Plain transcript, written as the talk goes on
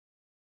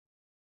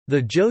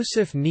The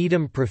Joseph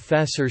Needham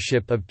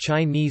Professorship of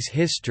Chinese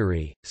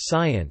History,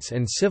 Science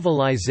and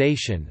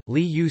Civilization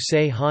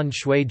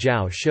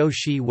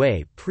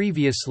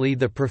previously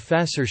the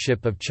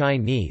Professorship of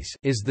Chinese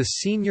is the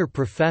senior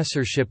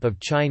professorship of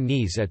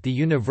Chinese at the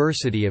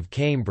University of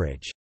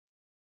Cambridge.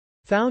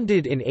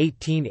 Founded in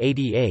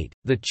 1888,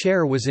 the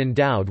chair was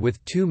endowed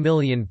with £2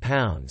 million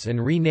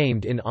and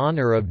renamed in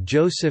honour of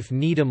Joseph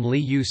Needham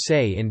Li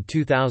Yusei in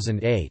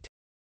 2008.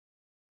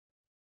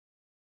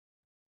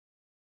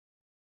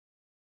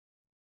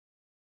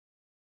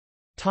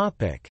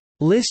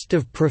 List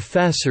of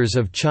professors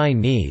of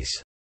Chinese.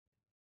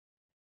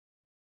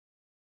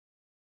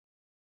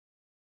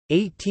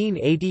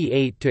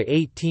 1888 to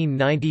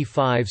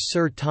 1895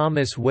 Sir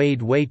Thomas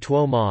Wade Wei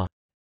Tuoma.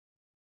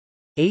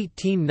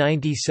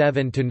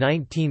 1897 to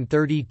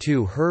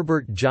 1932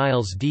 Herbert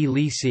Giles D.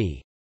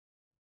 Lisi.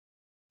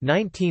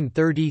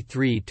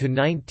 1933 to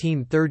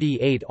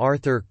 1938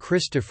 Arthur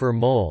Christopher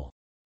Mole.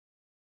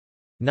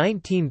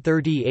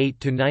 1938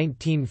 to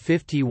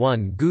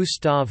 1951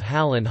 Gustav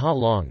Hallen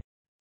Halong.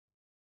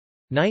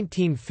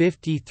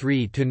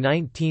 1953 to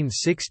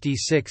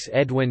 1966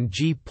 Edwin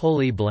G.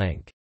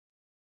 Pulley-Blank.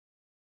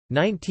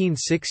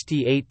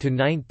 1968 to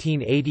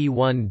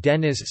 1981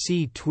 Dennis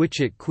C.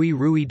 Twitchett Kui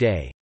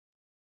Ruide.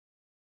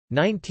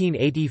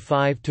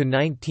 1985 to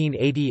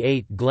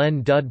 1988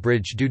 Glenn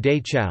Dudbridge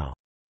Dudaichow.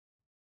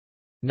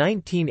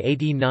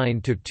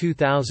 1989 to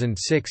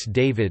 2006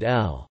 David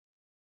L.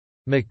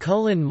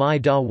 McCullen Mai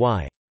Da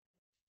Y.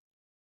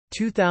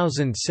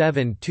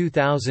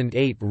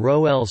 2007–2008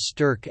 Roel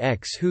Sturck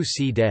X Hu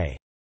Si Day.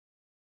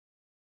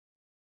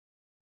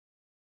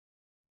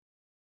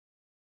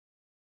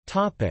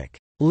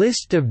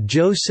 List of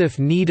Joseph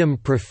Needham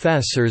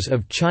Professors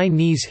of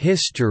Chinese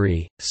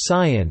History,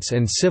 Science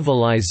and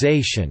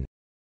Civilization.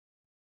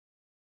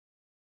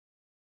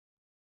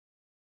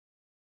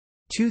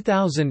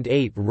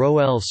 2008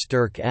 Roel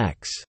Sturck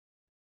X.